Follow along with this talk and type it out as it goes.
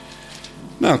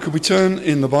Now, could we turn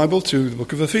in the Bible to the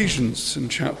book of Ephesians in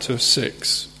chapter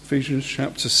 6? Ephesians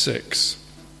chapter 6.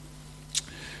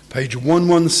 Page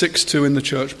 1162 in the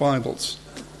church Bibles.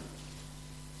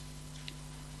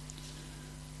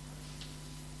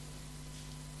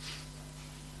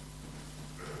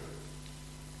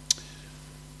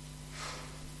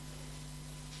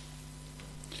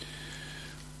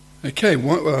 Okay,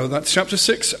 that's chapter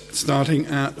 6, starting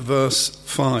at verse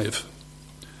 5.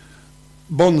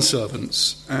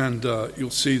 Bondservants, and you'll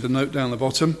see the note down the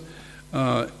bottom.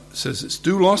 It says it's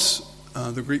doulos,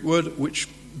 the Greek word, which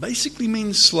basically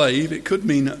means slave. It could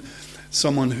mean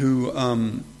someone who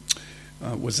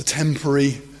was a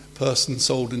temporary person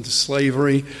sold into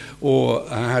slavery or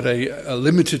had a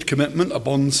limited commitment, a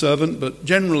bondservant, but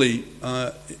generally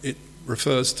it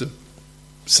refers to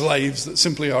slaves that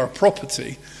simply are a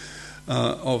property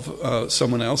of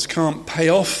someone else, can't pay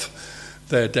off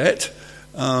their debt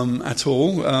at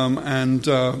all, and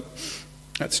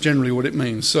that's generally what it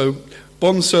means. So,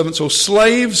 bondservants or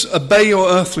slaves, obey your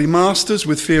earthly masters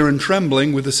with fear and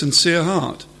trembling, with a sincere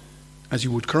heart, as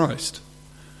you would Christ.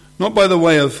 Not by the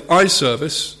way of eye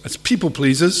service, as people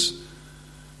pleasers,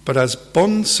 but as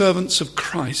bondservants of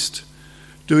Christ,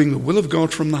 doing the will of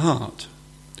God from the heart,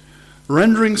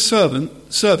 rendering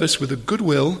service with a good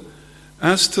will,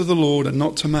 as to the Lord and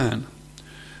not to man,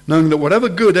 knowing that whatever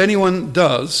good anyone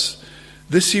does,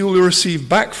 this he will receive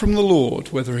back from the Lord,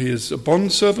 whether he is a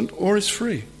bondservant or is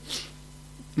free.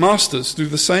 Masters, do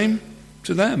the same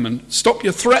to them, and stop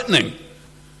your threatening,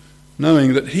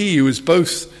 knowing that he who is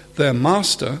both their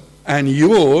master and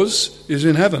yours is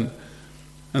in heaven,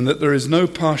 and that there is no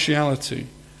partiality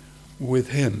with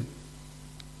him.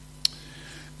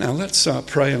 Now let's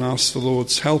pray and ask the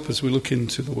Lord's help as we look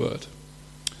into the word.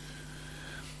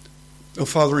 Oh,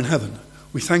 Father in heaven,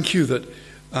 we thank you that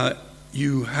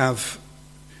you have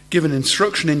given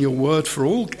instruction in your word for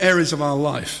all areas of our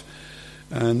life.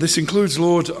 And this includes,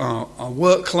 Lord, our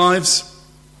work lives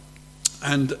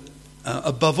and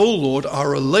above all, Lord, our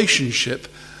relationship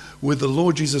with the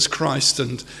Lord Jesus Christ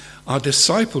and our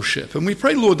discipleship. And we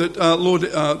pray, Lord, that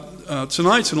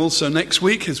tonight and also next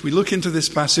week as we look into this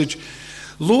passage,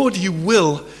 Lord, you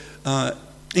will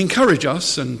encourage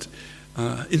us and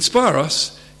inspire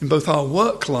us in both our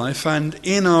work life and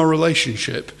in our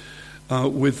relationship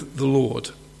with the Lord.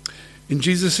 In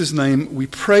Jesus' name, we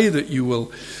pray that you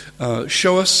will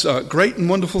show us great and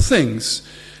wonderful things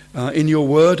in your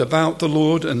word about the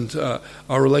Lord and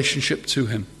our relationship to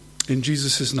him. In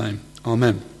Jesus' name,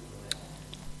 amen.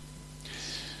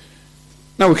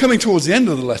 Now we're coming towards the end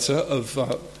of the letter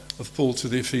of Paul to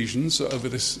the Ephesians over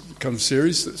this kind of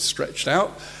series that's stretched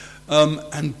out.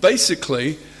 And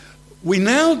basically, we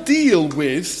now deal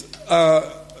with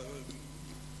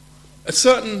a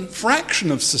certain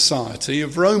fraction of society,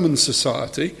 of Roman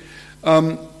society,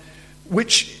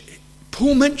 which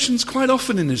Paul mentions quite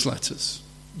often in his letters.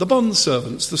 The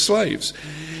bondservants, the slaves.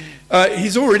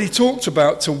 He's already talked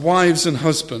about to wives and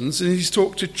husbands, and he's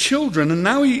talked to children, and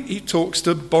now he talks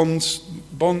to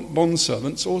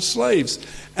bondservants or slaves,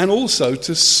 and also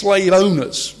to slave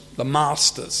owners, the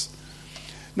masters.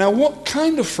 Now, what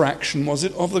kind of fraction was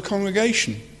it of the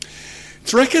congregation?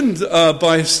 It's reckoned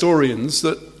by historians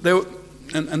that there were,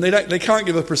 and they can't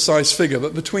give a precise figure,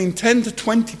 but between 10 to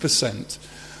 20%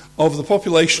 of the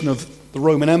population of the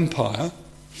Roman Empire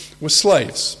were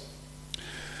slaves.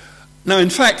 Now, in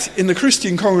fact, in the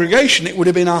Christian congregation, it would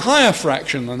have been a higher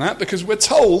fraction than that, because we're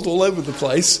told all over the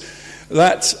place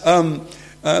that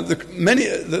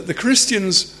the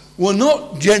Christians were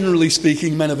not, generally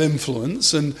speaking, men of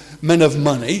influence and men of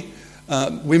money,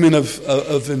 women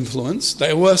of influence.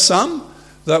 There were some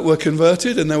that were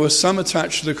converted, and there were some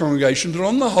attached to the congregation, but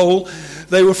on the whole,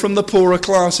 they were from the poorer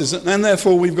classes, and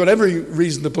therefore we've got every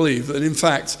reason to believe that, in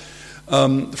fact,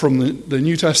 from the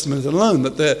New Testament alone,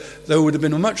 that there would have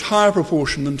been a much higher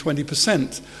proportion than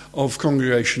 20% of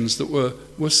congregations that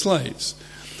were slaves.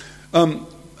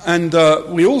 And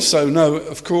we also know,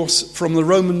 of course, from the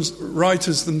Roman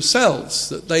writers themselves,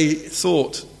 that they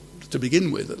thought, to begin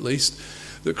with at least,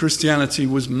 that Christianity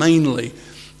was mainly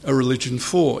a religion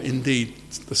for, indeed,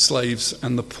 the slaves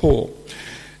and the poor.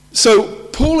 So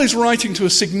Paul is writing to a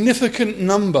significant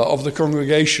number of the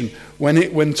congregation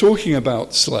when talking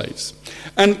about slaves.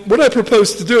 And what I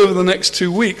propose to do over the next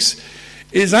 2 weeks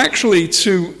is actually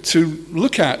to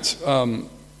look at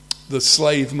the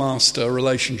slave-master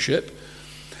relationship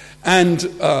and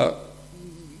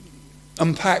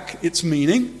unpack its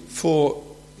meaning for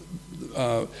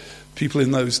people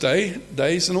in those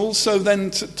days, and also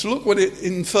then to look what it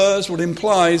infers, what it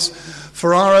implies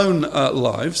for our own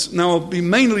lives. Now, I'll be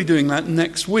mainly doing that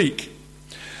next week.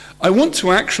 I want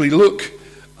to actually look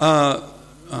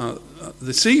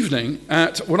this evening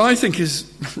at what I think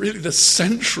is really the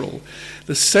central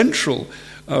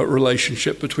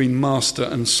relationship between master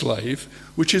and slave,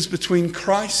 which is between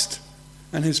Christ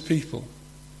and his people.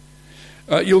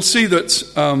 You'll see that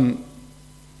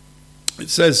it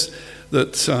says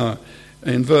that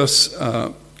in verse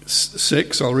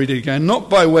 6, I'll read it again, not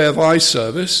by way of eye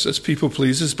service as people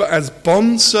pleasers, but as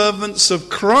bondservants of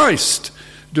Christ,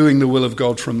 doing the will of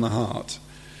God from the heart.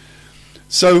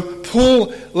 So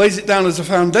Paul lays it down as a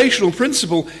foundational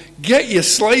principle: get your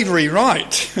slavery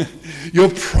right. Your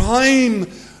prime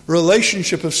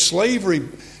relationship of slavery,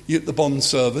 the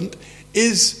bondservant,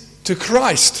 is to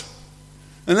Christ.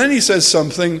 And then he says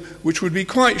something which would be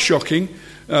quite shocking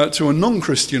to a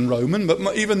non-Christian Roman,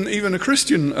 but even a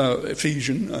Christian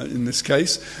Ephesian, in this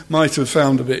case, might have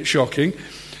found a bit shocking.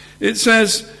 It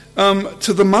says,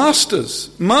 to the masters,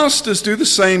 do the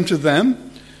same to them.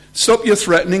 Stop your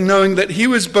threatening, knowing that he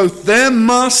was both their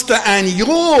master and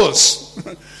yours.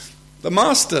 The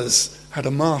masters had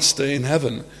a master in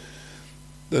heaven.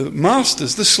 The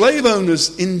masters, the slave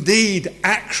owners, indeed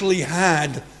actually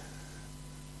had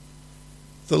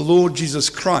the Lord Jesus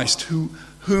Christ,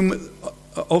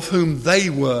 of whom they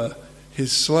were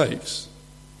his slaves.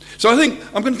 So I think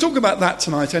I'm going to talk about that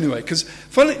tonight anyway, because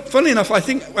funny enough, I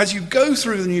think as you go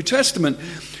through the New Testament,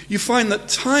 you find that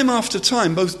time after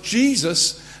time, both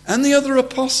Jesus and the other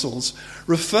apostles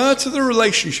refer to the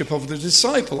relationship of the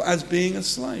disciple as being a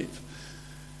slave,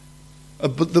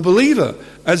 the believer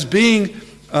as being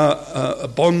a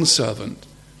bondservant,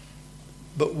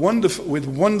 but with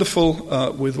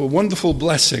a wonderful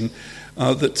blessing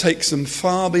that takes them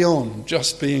far beyond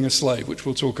just being a slave, which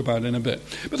we'll talk about in a bit.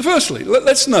 But firstly,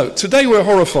 let's note, today we're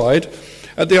horrified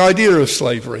at the idea of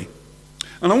slavery.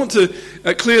 And I want to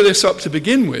clear this up to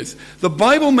begin with. The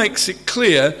Bible makes it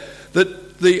clear that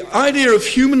the idea of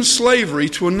human slavery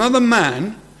to another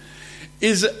man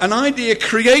is an idea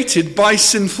created by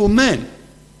sinful men.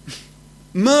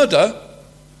 Murder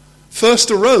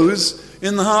first arose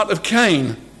in the heart of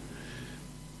Cain.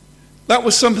 That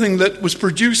was something that was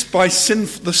produced by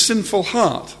the sinful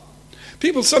heart.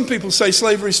 Some people say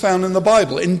slavery is found in the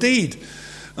Bible. Indeed,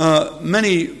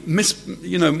 many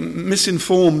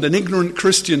misinformed and ignorant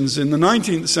Christians in the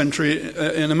 19th century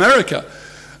in America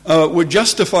were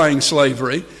justifying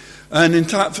slavery, and in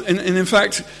fact,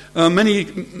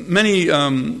 many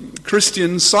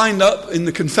Christians signed up in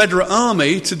the Confederate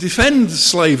Army to defend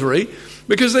slavery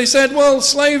because they said, well,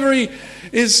 slavery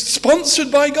is sponsored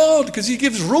by God because he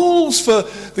gives rules for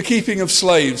the keeping of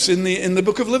slaves in the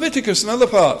book of Leviticus and other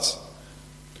parts.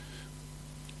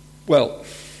 Well,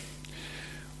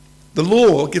 the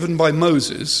law given by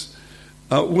Moses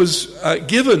was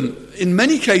given in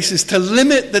many cases to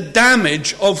limit the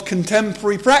damage of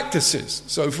contemporary practices.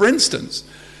 So, for instance,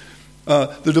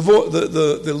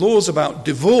 the laws about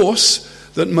divorce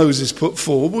that Moses put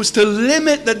forward was to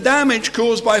limit the damage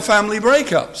caused by family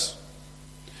breakups.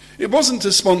 It wasn't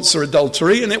to sponsor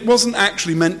adultery, and it wasn't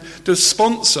actually meant to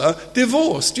sponsor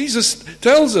divorce. Jesus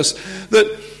tells us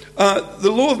that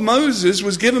the law of Moses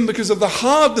was given because of the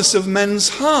hardness of men's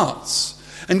hearts.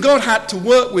 And God had to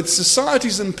work with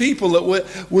societies and people that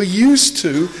were used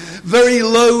to very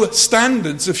low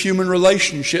standards of human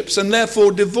relationships, and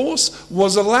therefore divorce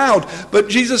was allowed. But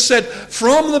Jesus said,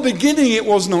 from the beginning it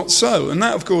was not so. And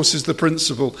that, of course, is the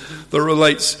principle that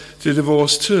relates to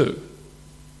divorce too.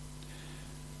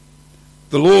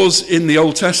 The laws in the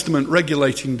Old Testament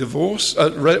regulating divorce,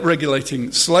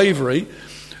 regulating slavery,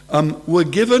 were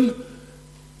given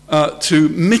to,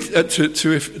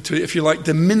 if you like,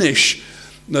 diminish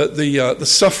the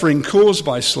suffering caused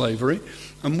by slavery.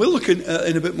 And we'll look in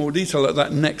a bit more detail at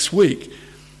that next week.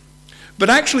 But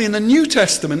actually in the New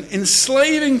Testament,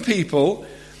 enslaving people,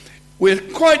 we're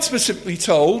quite specifically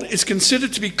told, is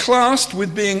considered to be classed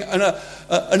with being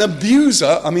an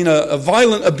abuser, a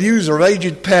violent abuser of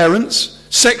aged parents,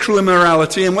 sexual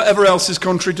immorality, and whatever else is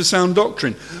contrary to sound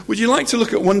doctrine. Would you like to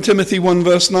look at 1 Timothy 1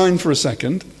 verse 9 for a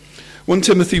second? 1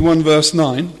 Timothy 1 verse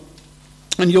 9.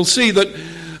 And you'll see that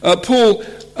Paul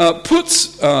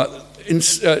puts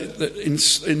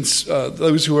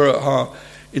those who are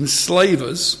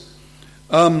enslavers,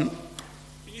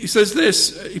 he says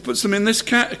this, he puts them in this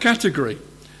category.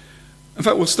 In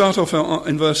fact, we'll start off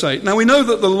in verse 8. Now we know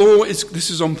that the law is, this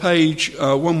is on page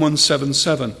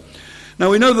 1177. Now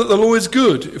we know that the law is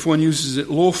good if one uses it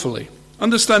lawfully,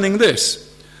 understanding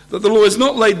this, that the law is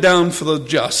not laid down for the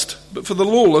just, but for the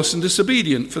lawless and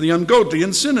disobedient, for the ungodly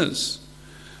and sinners,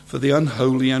 for the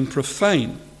unholy and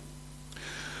profane,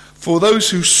 for those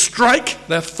who strike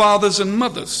their fathers and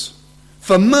mothers,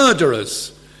 for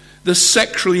murderers, the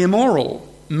sexually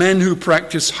immoral, men who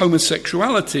practice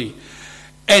homosexuality,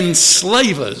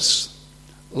 enslavers,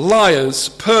 liars,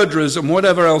 perjurers, and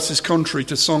whatever else is contrary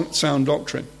to sound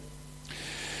doctrine.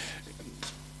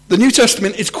 The New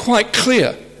Testament is quite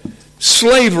clear.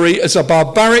 Slavery is a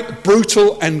barbaric,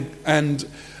 brutal, and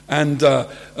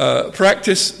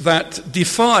practice that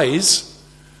defies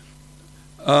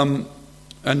and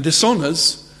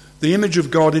dishonors the image of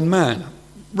God in man.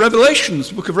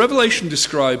 The book of Revelation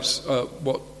describes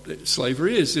what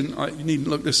slavery is. You needn't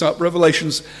look this up.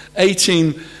 Revelations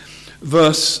 18,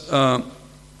 verse 11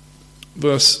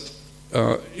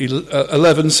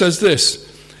 says this.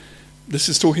 This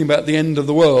is talking about the end of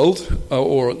the world,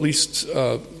 or at least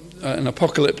an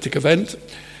apocalyptic event.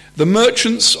 The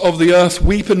merchants of the earth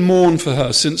weep and mourn for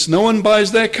her, since no one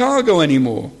buys their cargo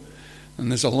anymore.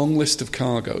 And there's a long list of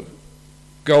cargo.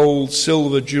 Gold,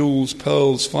 silver, jewels,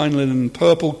 pearls, fine linen,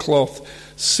 purple cloth,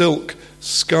 silk,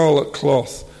 scarlet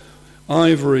cloth,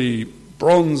 ivory,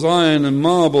 bronze, iron, and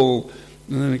marble.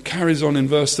 And then it carries on in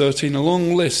verse 13, a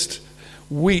long list.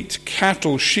 Wheat,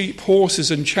 cattle, sheep, horses,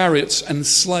 and chariots, and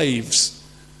slaves.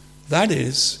 That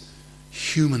is,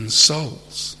 human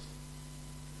souls.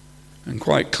 And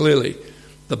quite clearly,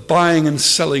 the buying and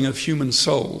selling of human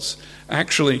souls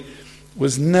actually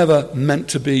was never meant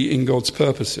to be in God's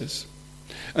purposes.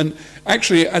 And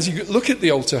actually, as you look at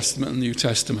the Old Testament and the New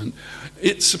Testament,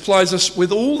 it supplies us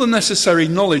with all the necessary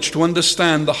knowledge to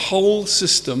understand the whole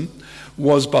system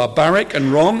was barbaric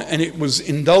and wrong, and it was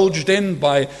indulged in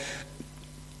by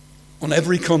on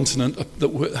every continent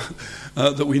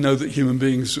that we know that human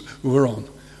beings were on,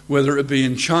 whether it be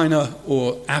in China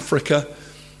or Africa,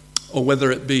 or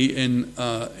whether it be in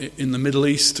the Middle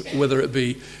East, whether it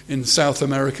be in South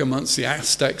America amongst the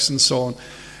Aztecs and so on.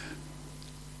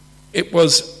 It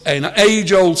was an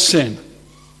age-old sin.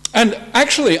 And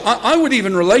actually, I would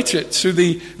even relate it to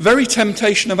the very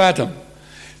temptation of Adam.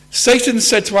 Satan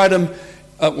said to Adam,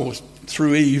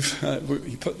 through Eve,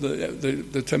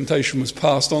 the temptation was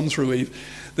passed on through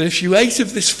Eve, that if you ate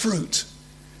of this fruit,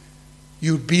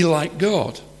 you'd be like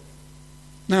God.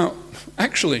 Now,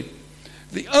 actually,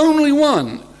 the only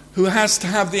one who has to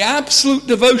have the absolute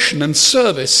devotion and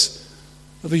service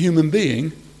of a human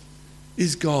being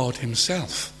is God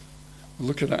himself. We'll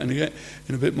look at that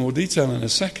in a bit more detail in a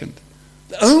second.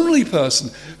 The only person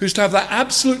who's to have that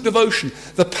absolute devotion,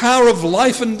 the power of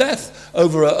life and death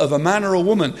of a man or a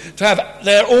woman, to have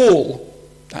their all,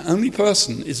 that only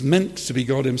person is meant to be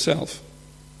God himself.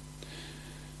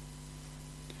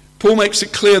 Paul makes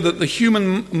it clear that the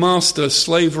human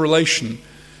master-slave relation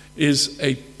was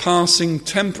a passing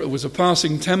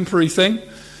temporary thing,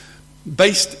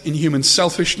 based in human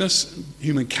selfishness,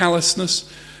 human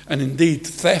callousness, and indeed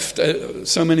theft.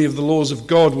 So many of the laws of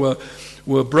God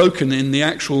were broken in the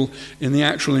actual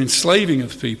enslaving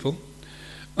of people.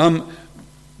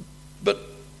 But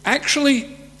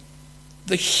actually,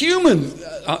 the human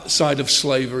side of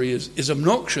slavery is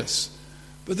obnoxious.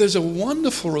 But there's a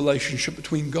wonderful relationship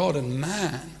between God and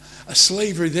man, a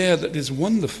slavery there that is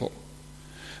wonderful.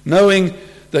 Knowing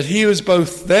that he who is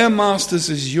both their masters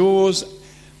is yours,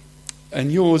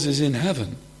 and yours is in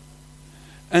heaven.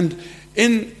 And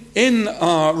in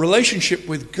our relationship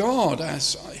with God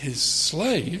as his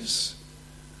slaves,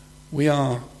 we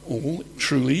are all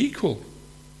truly equal.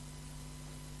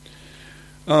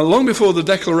 Long before the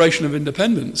Declaration of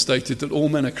Independence stated that all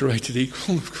men are created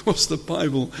equal, of course the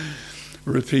Bible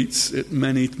repeats it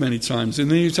many, many times. In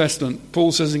the New Testament,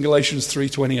 Paul says in Galatians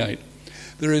 3:28,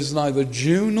 there is neither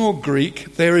Jew nor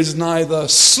Greek, there is neither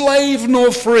slave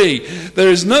nor free, there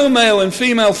is no male and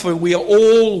female, for we are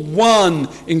all one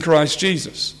in Christ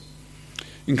Jesus.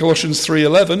 In Colossians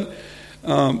 3:11,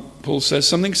 Paul says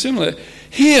something similar.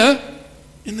 Here,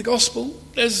 in the gospel,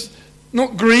 there's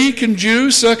not Greek and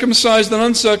Jew, circumcised and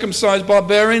uncircumcised,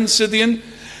 barbarian, Scythian,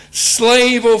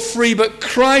 slave or free, but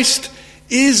Christ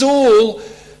is all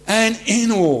and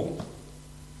in all.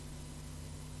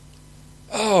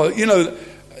 Oh, you know,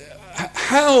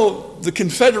 how the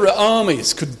Confederate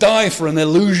armies could die for an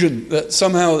illusion that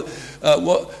somehow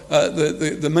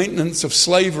the maintenance of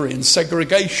slavery and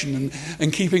segregation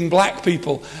and keeping black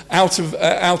people out of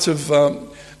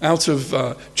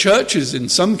churches in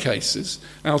some cases,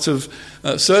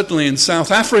 certainly in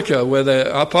South Africa where the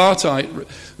apartheid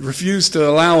refused to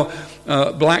allow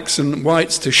blacks and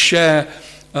whites to share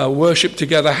worship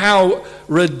together. How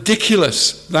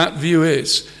ridiculous that view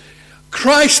is.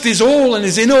 Christ is all and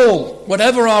is in all,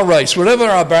 whatever our race, whatever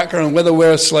our background, whether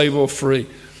we're a slave or free.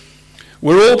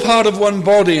 We're all part of one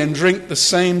body and drink the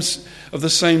same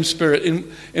Spirit.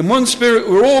 In one Spirit,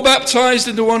 we're all baptized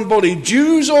into one body,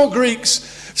 Jews or Greeks,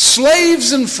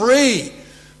 slaves and free.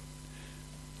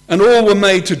 And all were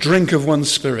made to drink of one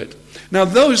Spirit. Now,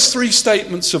 those three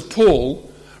statements of Paul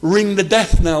ring the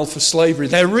death knell for slavery.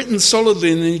 They're written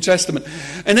solidly in the New Testament.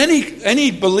 And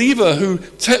any believer who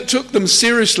took them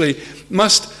seriously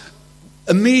must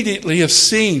immediately have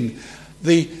seen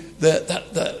the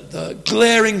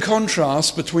glaring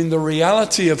contrast between the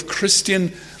reality of Christian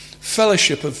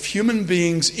fellowship of human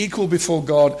beings equal before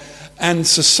God and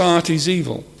society's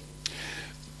evil.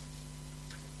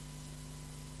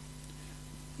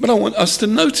 But I want us to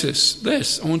notice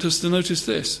this.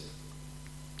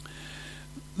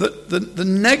 The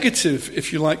negative,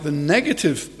 if you like, the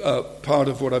negative part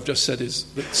of what I've just said is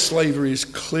that slavery is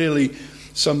clearly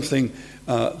something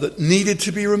that needed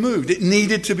to be removed. It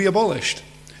needed to be abolished.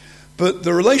 But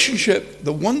the relationship,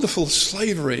 the wonderful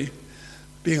slavery,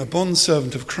 being a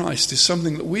bondservant of Christ, is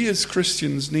something that we as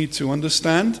Christians need to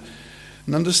understand,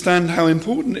 and understand how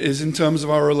important it is in terms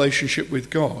of our relationship with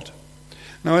God.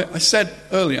 Now, I said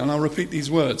earlier, and I'll repeat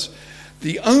these words,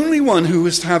 the only one who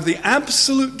is to have the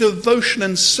absolute devotion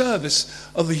and service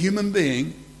of a human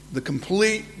being, the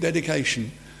complete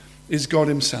dedication, is God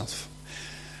himself.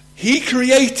 He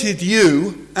created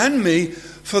you and me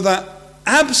for that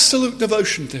absolute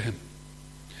devotion to him.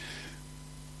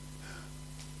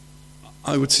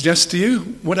 I would suggest to you,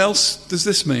 what else does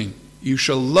this mean? You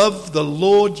shall love the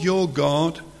Lord your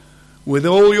God with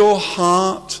all your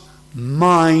heart,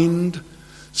 mind,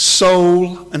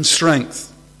 soul, and strength.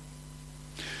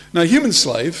 Now, a human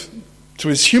slave to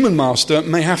his human master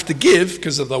may have to give,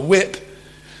 because of the whip,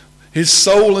 his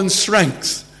soul and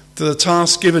strength to the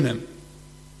task given him.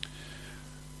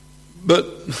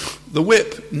 But the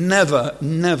whip never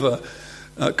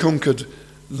conquered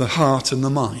the heart and the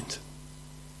mind.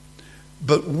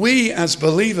 But we as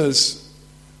believers,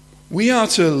 we are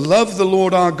to love the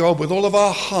Lord our God with all of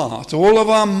our heart, all of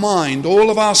our mind,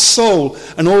 all of our soul,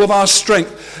 and all of our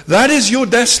strength. That is your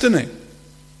destiny.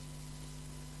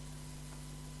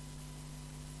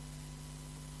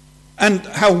 And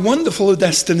how wonderful a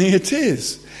destiny it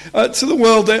is. To the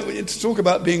world, to talk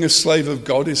about being a slave of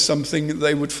God is something that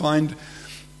they would find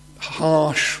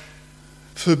harsh,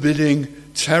 forbidding,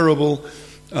 terrible,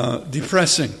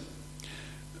 depressing.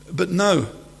 But no,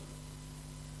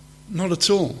 not at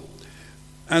all.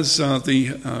 As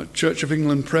the Church of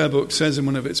England prayer book says in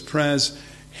one of its prayers,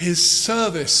 his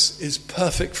service is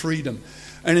perfect freedom.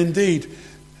 And indeed,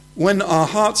 when our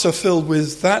hearts are filled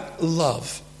with that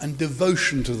love and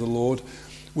devotion to the Lord,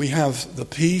 we have the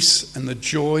peace and the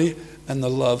joy and the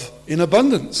love in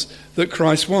abundance that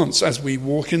Christ wants as we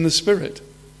walk in the Spirit.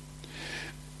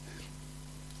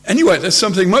 Anyway, there's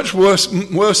something much worse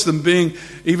than being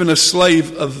even a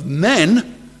slave of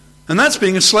men, and that's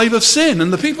being a slave of sin.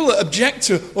 And the people that object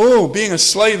to, being a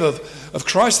slave of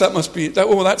Christ,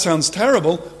 that sounds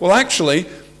terrible. Well, actually,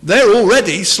 they're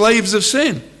already slaves of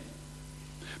sin.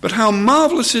 But how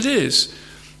marvelous it is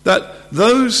that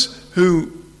those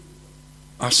who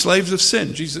are slaves of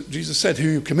sin, Jesus said,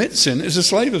 who commits sin is a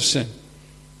slave of sin.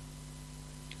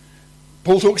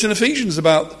 Paul talks in Ephesians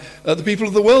about the people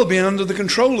of the world being under the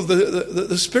control of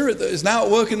the spirit that is now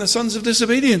at work in the sons of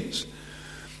disobedience.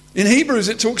 In Hebrews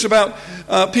it talks about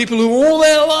people who all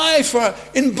their life are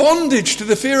in bondage to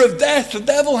the fear of death. The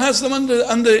devil has them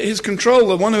under his control.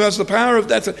 The one who has the power of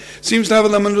death seems to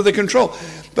have them under their control.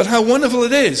 But how wonderful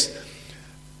it is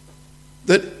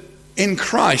that in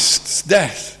Christ's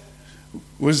death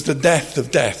was the death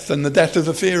of death and the death of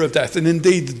the fear of death, and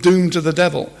indeed the doom to the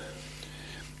devil.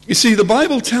 You see, the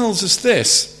Bible tells us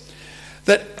this,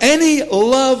 that any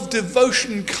love,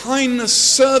 devotion, kindness,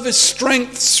 service,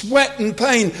 strength, sweat and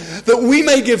pain that we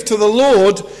may give to the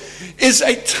Lord is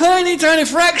a tiny, tiny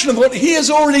fraction of what he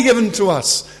has already given to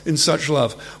us in such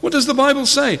love. What does the Bible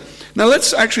say? Now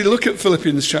let's actually look at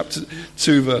Philippians chapter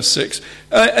 2, verse 6.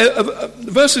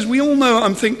 Verses we all know,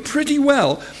 I think, pretty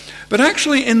well. But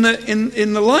actually in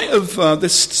the light of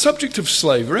this subject of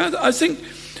slavery, I think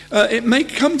it may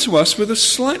come to us with a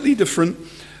slightly different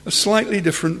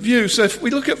view. So if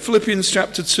we look at Philippians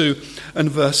chapter 2 and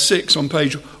verse 6 on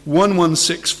page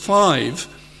 1165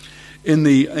 in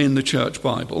the Church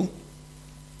Bible,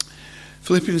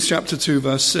 Philippians chapter 2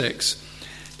 verse 6,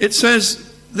 it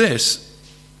says this.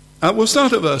 We'll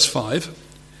start at verse 5.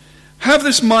 Have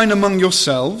this mind among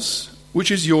yourselves, which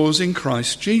is yours in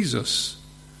Christ Jesus,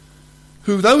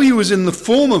 who, though he was in the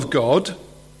form of God,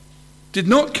 did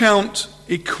not count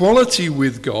equality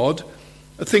with God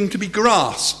a thing to be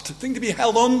grasped, a thing to be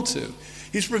held on to.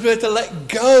 He's prepared to let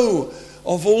go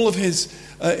of all of his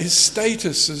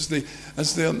status as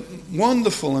the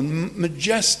wonderful and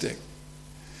majestic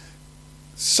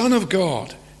Son of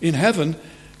God in heaven.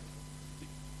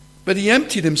 But he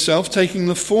emptied himself, taking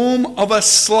the form of a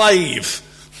slave,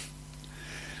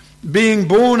 being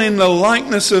born in the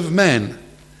likeness of men,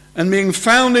 And being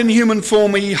found in human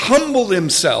form, he humbled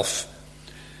himself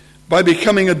by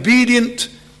becoming obedient,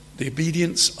 the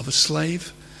obedience of a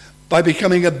slave, by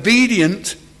becoming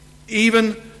obedient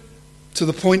even to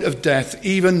the point of death,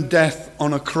 even death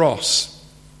on a cross.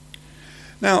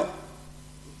 Now,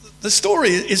 the story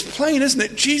is plain, isn't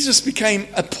it? Jesus became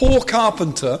a poor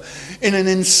carpenter in an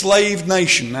enslaved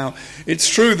nation. Now, it's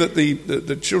true that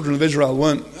the children of Israel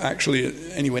weren't actually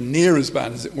anywhere near as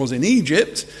bad as it was in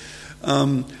Egypt,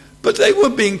 but they were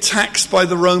being taxed by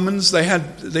the Romans. They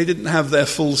didn't have their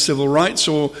full civil rights,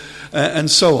 and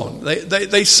so on.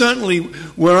 They certainly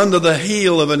were under the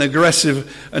heel of an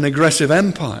aggressive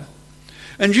empire.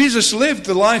 And Jesus lived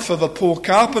the life of a poor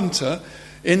carpenter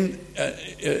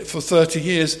for 30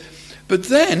 years. But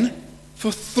then,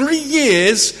 for 3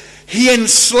 years, he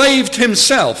enslaved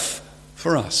himself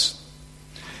for us.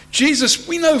 Jesus,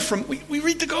 we know we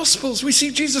read the Gospels, we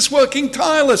see Jesus working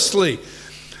tirelessly,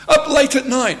 up late at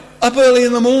night, up early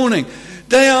in the morning,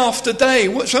 day after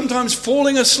day, sometimes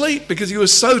falling asleep because he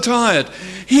was so tired.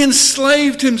 He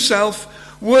enslaved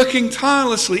himself, working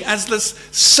tirelessly as the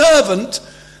servant,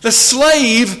 the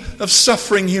slave of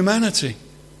suffering humanity.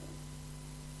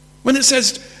 When it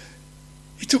says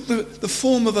he took the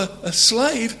form of a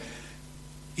slave,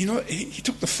 he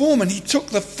took the form and he took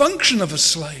the function of a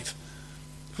slave.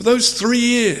 For those 3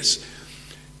 years,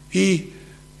 he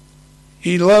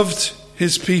loved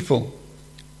his people.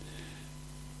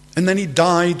 And then he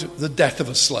died the death of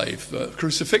a slave.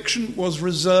 Crucifixion was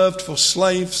reserved for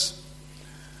slaves,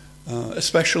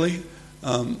 especially.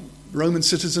 Roman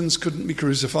citizens couldn't be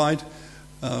crucified.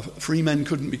 Free men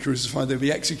couldn't be crucified. They'd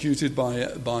be executed by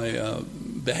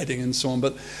beheading and so on.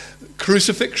 But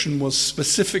crucifixion was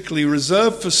specifically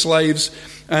reserved for slaves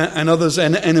and others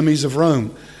and enemies of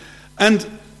Rome. And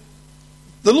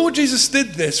the Lord Jesus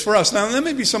did this for us. Now, there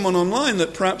may be someone online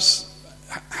that perhaps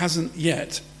hasn't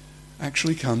yet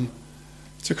actually come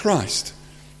to Christ.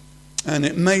 And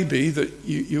it may be that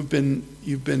you've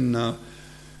been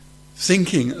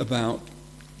thinking about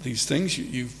these things.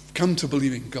 You've come to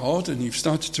believe in God, and you've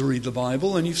started to read the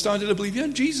Bible, and you've started to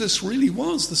believe, Jesus really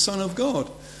was the Son of God.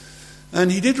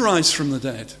 And he did rise from the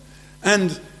dead.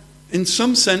 And in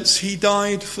some sense, he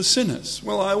died for sinners.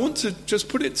 Well, I want to just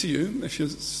put it to you, if you're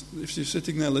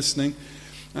sitting there listening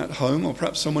at home, or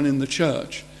perhaps someone in the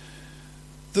church,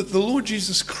 that the Lord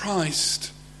Jesus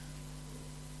Christ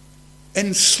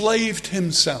enslaved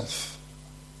himself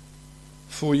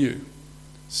for you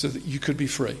so that you could be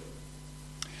free.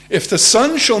 If the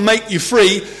Son shall make you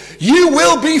free, you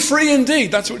will be free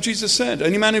indeed. That's what Jesus said.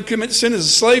 Any man who commits sin is a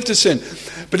slave to sin.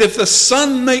 But if the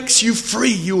Son makes you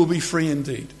free, you will be free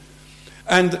indeed.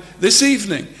 And this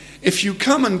evening, if you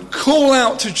come and call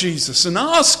out to Jesus and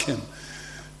ask him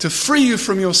to free you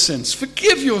from your sins,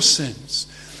 forgive your sins,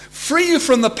 free you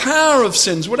from the power of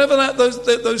sins, whatever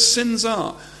those sins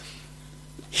are,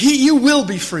 you will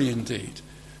be free indeed.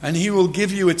 And he will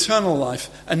give you eternal life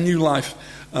and new life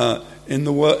in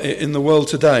the world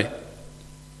today.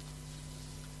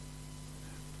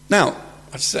 Now,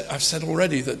 I've said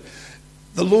already that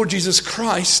the Lord Jesus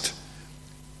Christ,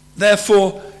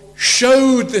 therefore,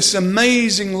 showed this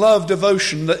amazing love,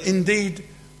 devotion that indeed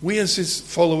we as his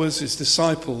followers, his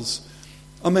disciples,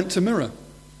 are meant to mirror.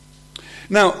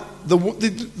 Now, the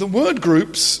word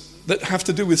groups that have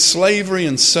to do with slavery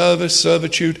and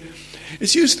servitude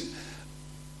is used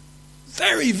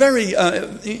very, very,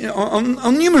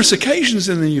 on numerous occasions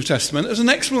in the New Testament as an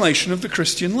explanation of the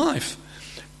Christian life.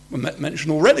 We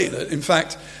mentioned already that, in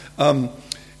fact,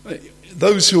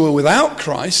 those who are without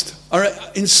Christ are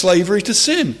in slavery to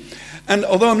sin. And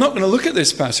although I'm not going to look at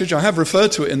this passage, I have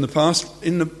referred to it in the past,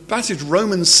 in the passage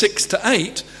Romans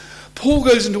 6-8, Paul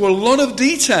goes into a lot of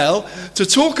detail to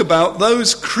talk about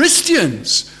those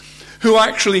Christians who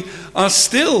actually are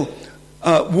still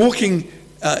walking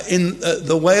in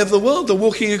the way of the world. They're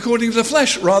walking according to the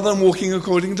flesh rather than walking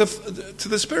according to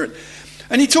the Spirit.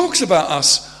 And he talks about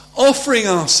us offering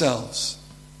ourselves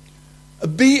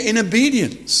in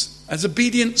obedience, as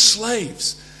obedient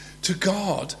slaves to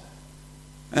God.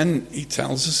 And he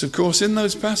tells us, of course, in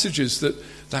those passages that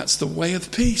that's the way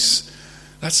of peace.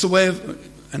 That's the way of,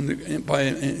 and by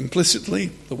implicitly,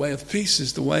 the way of peace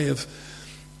is the way of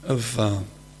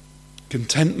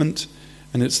contentment,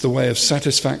 and it's the way of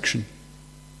satisfaction.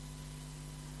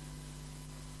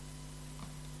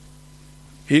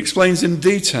 He explains in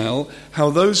detail how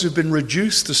those who've been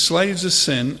reduced to slaves of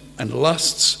sin and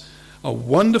lusts are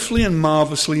wonderfully and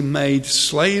marvelously made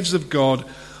slaves of God,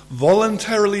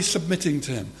 voluntarily submitting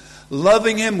to him,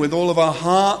 loving him with all of our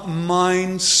heart,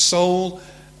 mind, soul,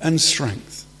 and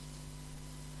strength.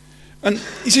 And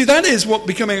you see, that is what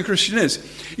becoming a Christian is.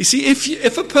 You see,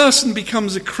 if a person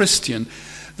becomes a Christian,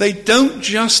 they don't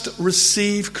just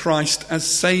receive Christ as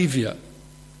Saviour.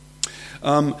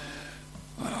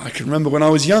 I can remember when I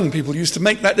was young, people used to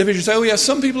make that division, say, oh yeah,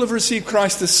 some people have received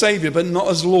Christ as Saviour, but not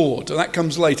as Lord. That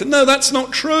comes later. No, that's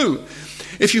not true.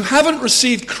 If you haven't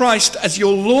received Christ as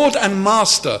your Lord and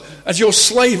Master, as your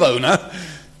slave owner,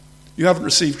 you haven't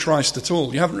received Christ at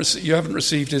all. You haven't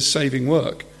received his saving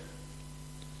work.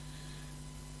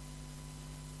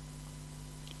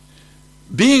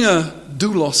 Being a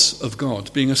doulos of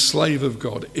God, being a slave of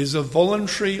God, is a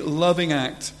voluntary, loving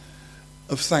act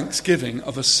of thanksgiving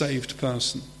of a saved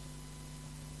person.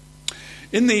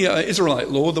 In the Israelite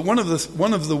law, one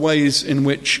of the ways in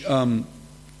which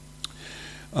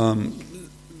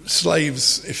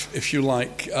slaves, if you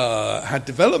like, had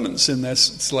developments in their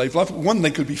slave life. One,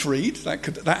 they could be freed.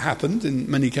 That happened in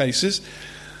many cases.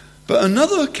 But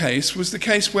another case was the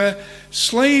case where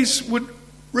slaves would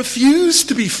refuse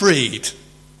to be freed.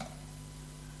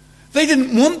 They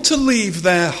didn't want to leave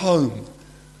their home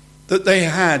that they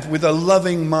had with a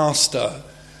loving master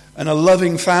and a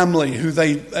loving family who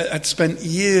they had spent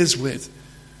years with.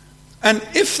 And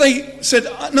if they said,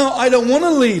 no, I don't want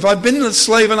to leave, I've been a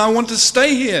slave and I want to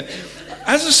stay here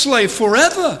as a slave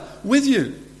forever with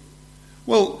you.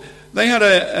 Well, they had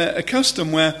a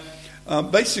custom where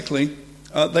basically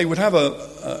they would have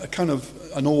a kind of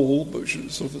an awl, which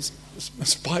is sort of a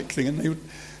spike thing, and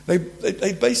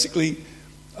they basically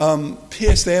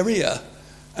pierce their ear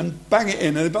and bang it in,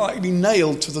 and it'd like be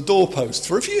nailed to the doorpost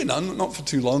for a few, not for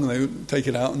too long. They would take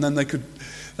it out, and then they could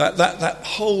that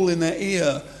hole in their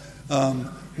ear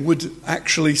would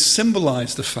actually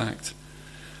symbolize the fact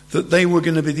that they were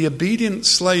going to be the obedient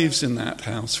slaves in that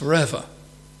house forever.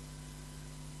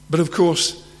 But of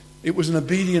course, it was an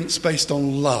obedience based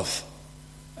on love,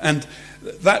 and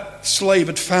that slave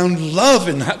had found love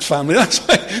in that family. That's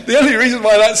why, the only reason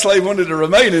why that slave wanted to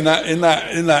remain in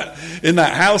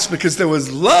that house, because there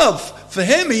was love for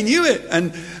him. He knew it,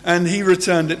 and he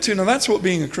returned it too. Now that's what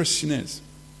being a Christian is.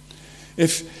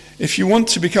 If you want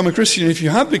to become a Christian, if you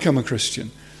have become a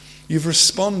Christian, you've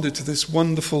responded to this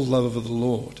wonderful love of the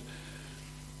Lord.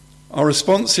 Our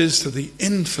response is to the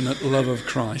infinite love of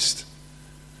Christ.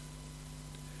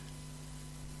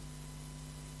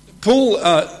 Paul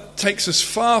takes us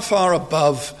far, far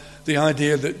above the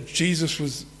idea that Jesus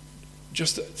was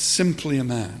just simply a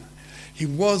man. He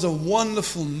was a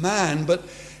wonderful man, but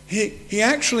he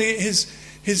actually, his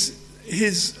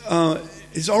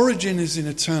origin is in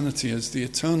eternity as the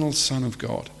eternal Son of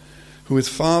God, who with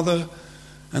Father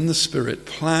and the Spirit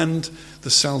planned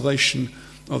the salvation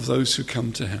of those who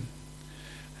come to him.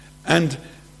 And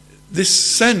this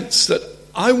sense that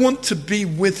I want to be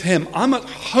with him, I'm at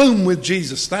home with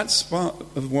Jesus, that's part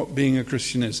of what being a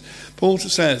Christian is. Paul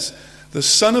says, the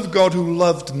Son of God who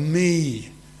loved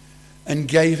me and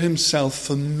gave himself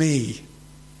for me.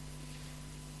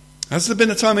 Has there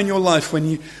been a time in your life when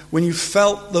you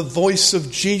felt the voice of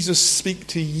Jesus speak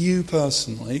to you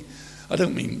personally? I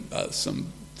don't mean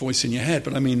some voice in your head,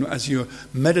 but I mean as you're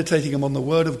meditating upon the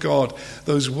Word of God,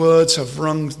 those words have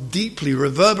rung deeply,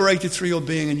 reverberated through your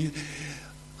being, and you,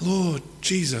 Lord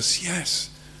Jesus, yes,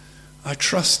 I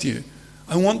trust you.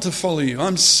 I want to follow you.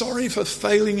 I'm sorry for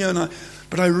failing you,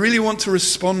 but I really want to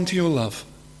respond to your love.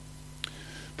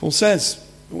 Paul says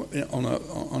on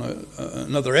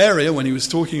another area, when he was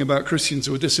talking about Christians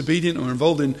who were disobedient or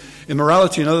involved in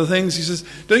immorality and other things, he says,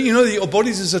 don't you know that your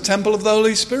bodies is a temple of the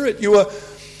Holy Spirit? You're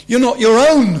not your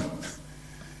own.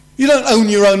 You don't own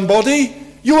your own body.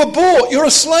 You were bought. You're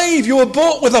a slave. You were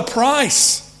bought with a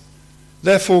price.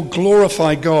 Therefore,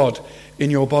 glorify God in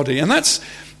your body. And this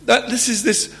is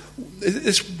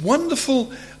this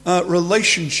wonderful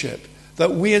relationship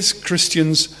that we as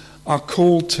Christians are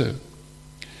called to.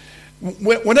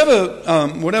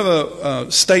 Whatever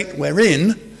state we're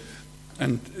in,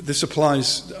 and this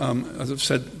applies, as I've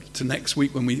said, to next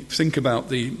week when we think about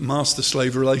the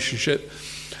master-slave relationship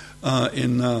at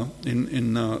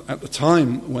the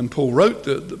time when Paul wrote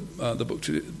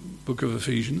the book of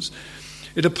Ephesians.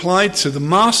 It applied to the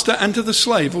master and to the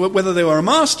slave, whether they were a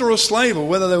master or a slave, or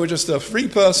whether they were just a free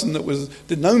person that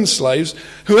didn't own slaves.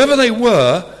 Whoever they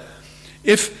were,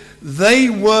 if they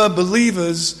were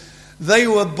believers, they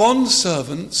were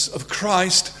bondservants of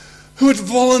Christ who had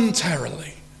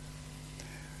voluntarily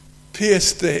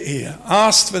pierced their ear,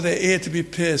 asked for their ear to be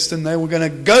pierced, and they were going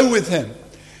to go with him.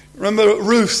 Remember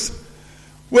Ruth,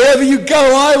 wherever you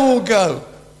go, I will go.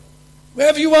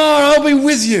 Wherever you are, I'll be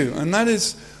with you. And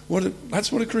that's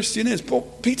what a Christian is.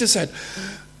 Peter said,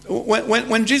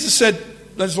 when Jesus said,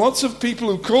 there's lots of people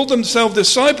who called themselves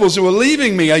disciples who are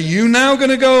leaving me, are you now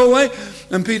going to go away?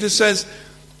 And Peter says,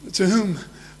 to whom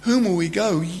will we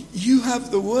go? You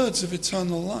have the words of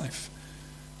eternal life.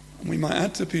 And we might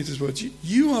add to Peter's words,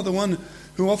 you are the one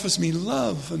who offers me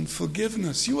love and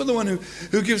forgiveness. You are the one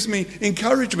who gives me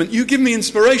encouragement. You give me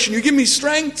inspiration. You give me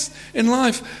strength in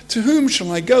life. To whom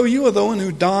shall I go? You are the one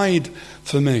who died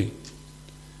for me.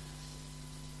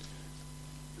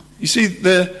 You see,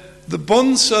 the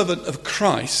bondservant of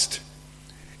Christ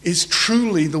is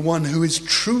truly the one who is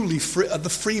truly free, the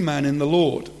free man in the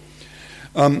Lord.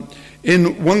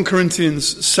 In 1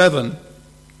 Corinthians 7,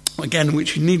 again,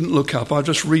 which you needn't look up, I'll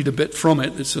just read a bit from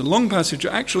it. It's a long passage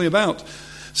actually about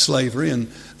slavery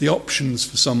and the options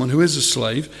for someone who is a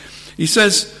slave. He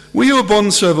says, were you a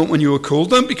bondservant when you were called?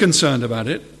 Don't be concerned about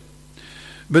it.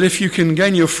 But if you can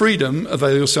gain your freedom,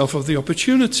 avail yourself of the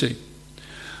opportunity.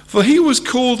 For he who was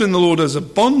called in the Lord as a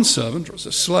bondservant, or as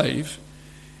a slave,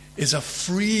 is a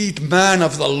freed man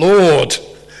of the Lord.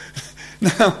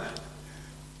 Now,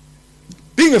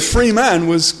 being a free man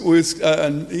was a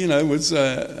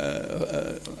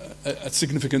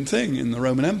significant thing in the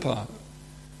Roman Empire.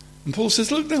 And Paul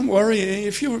says, look, don't worry.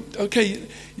 If you're okay,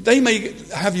 they may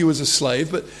have you as a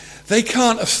slave, but they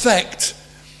can't affect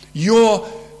your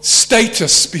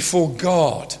status before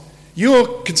God.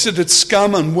 You're considered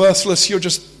scum and worthless. You're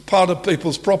just part of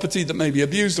people's property that may be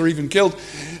abused or even killed.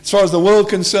 As far as the world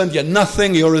is concerned, you're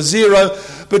nothing. You're a zero.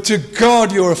 But to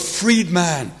God, you're a freed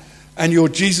man. And you're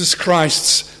Jesus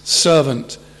Christ's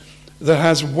servant that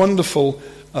has wonderful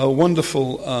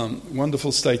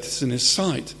status in his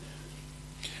sight.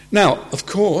 Now, of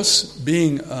course,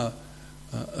 being a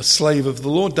slave of the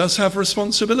Lord does have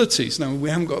responsibilities. Now, we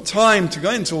haven't got time to go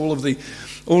into all of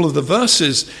the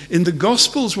verses in the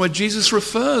Gospels where Jesus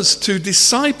refers to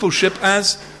discipleship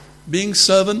as being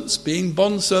servants, being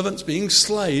bondservants, being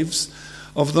slaves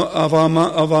of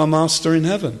our Master in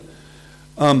heaven.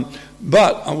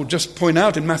 But I will just point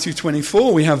out in Matthew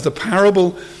 24 we have the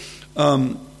parable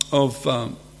of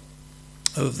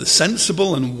the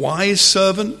sensible and wise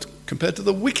servant compared to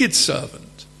the wicked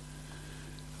servant.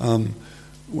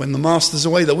 When the master's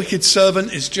away, the wicked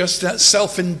servant is just that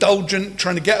self-indulgent,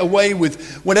 trying to get away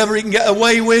with whatever he can get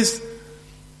away with.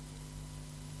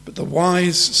 But the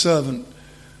wise servant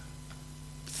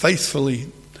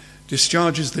faithfully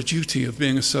discharges the duty of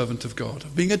being a servant of God,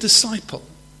 of being a disciple,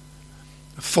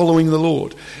 following the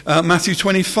Lord. Matthew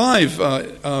 25,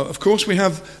 of course, we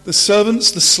have the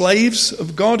servants, the slaves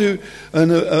of God who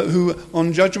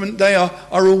on Judgment Day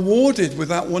are rewarded with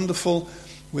that wonderful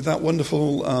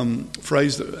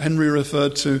phrase that Henry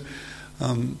referred to,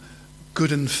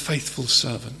 good and faithful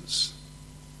servants.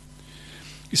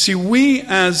 You see, we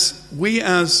as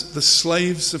the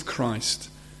slaves of Christ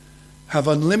have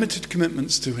unlimited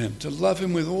commitments to him, to love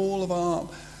him with all of our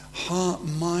heart,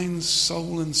 mind,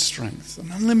 soul, and strength. An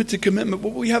unlimited commitment,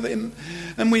 but we have an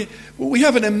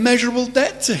immeasurable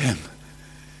debt to him.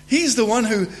 He's the one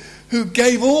who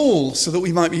gave all so that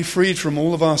we might be freed from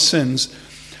all of our sins.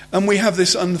 And we have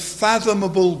this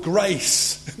unfathomable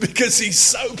grace because he's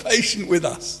so patient with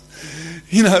us.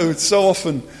 You know, so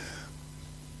often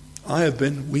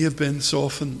we have been so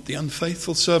often the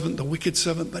unfaithful servant, the wicked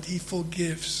servant, but he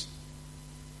forgives.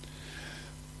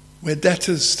 We're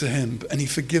debtors to him, and he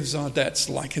forgives our debts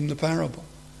like in the parable.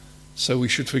 So we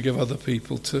should forgive other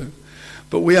people too.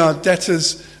 But we are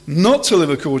debtors not to live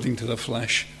according to the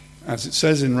flesh, as it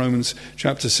says in Romans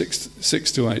chapter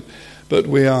 6-8. But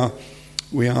we are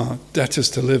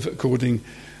debtors to live according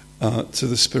to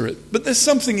the Spirit. But there's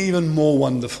something even more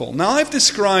wonderful. Now, I've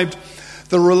described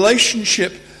the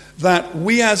relationship that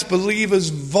we as believers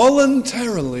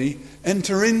voluntarily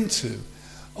enter into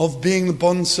of being the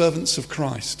bondservants of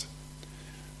Christ.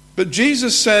 But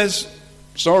Jesus says,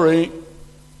 sorry,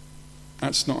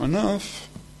 that's not enough.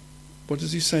 What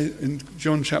does he say in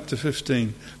John chapter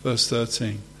 15, verse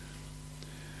 13?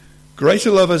 Greater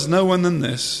love has no one than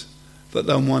this,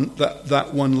 that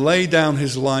one lay down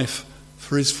his life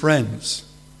for his friends.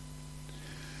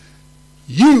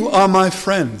 You are my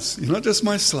friends. You're not just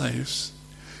my slaves.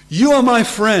 You are my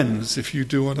friends if you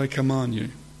do what I command you.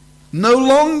 No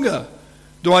longer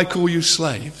do I call you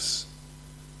slaves,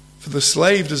 for the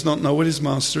slave does not know what his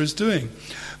master is doing.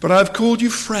 But I have called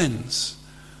you friends,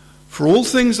 for all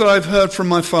things that I've heard from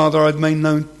my Father I've made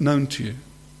known to you.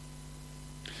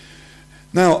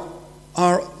 Now,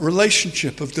 our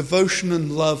relationship of devotion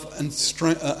and love and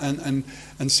strength,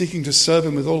 and seeking to serve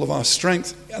him with all of our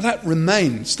strength, that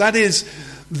remains. That is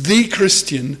the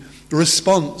Christian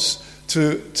response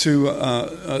to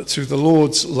the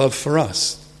Lord's love for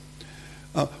us.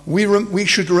 We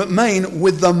should remain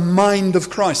with the mind of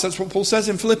Christ. That's what Paul says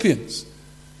in Philippians.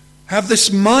 Have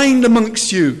this mind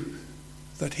amongst you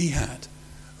that he had,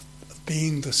 of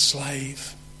being the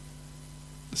slave.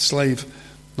 The slave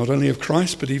not only of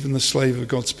Christ, but even the slave of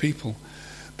God's people.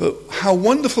 But how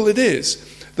wonderful it is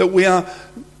that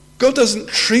God doesn't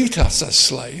treat us as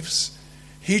slaves.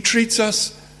 He treats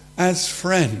us as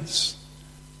friends.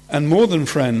 And more than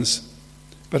friends,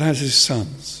 but as his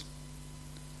sons.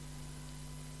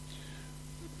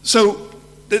 So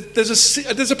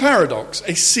there's a paradox,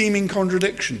 a seeming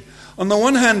contradiction. On the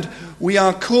one hand, we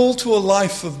are called to a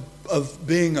life of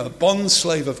being a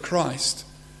bondslave of Christ.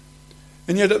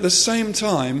 And yet at the same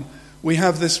time, we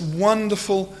have this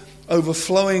wonderful,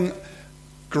 overflowing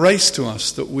grace to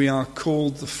us that we are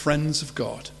called the friends of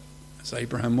God, as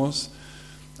Abraham was,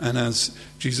 and as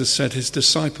Jesus said his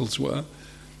disciples were.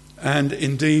 And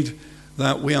indeed,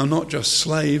 that we are not just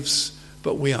slaves,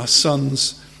 but we are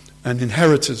sons and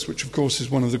inheritors, which of course is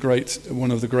one of the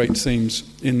great themes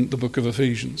in the book of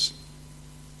Ephesians.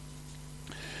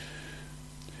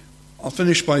 I'll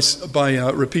finish by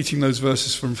repeating those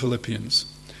verses from Philippians.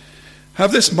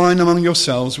 Have this mind among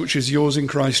yourselves, which is yours in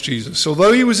Christ Jesus.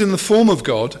 Although he was in the form of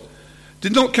God,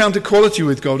 did not count equality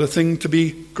with God a thing to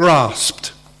be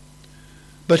grasped,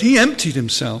 but he emptied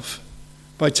himself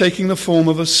by taking the form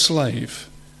of a slave,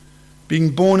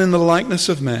 being born in the likeness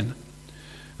of men,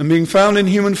 and being found in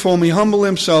human form, he humbled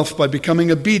himself by becoming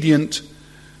obedient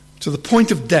to the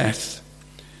point of death,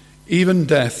 even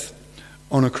death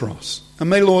on a cross. And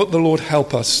may the Lord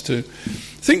help us to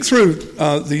think through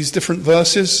these different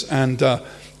verses and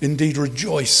indeed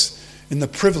rejoice in the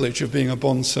privilege of being a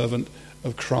bondservant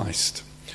of Christ.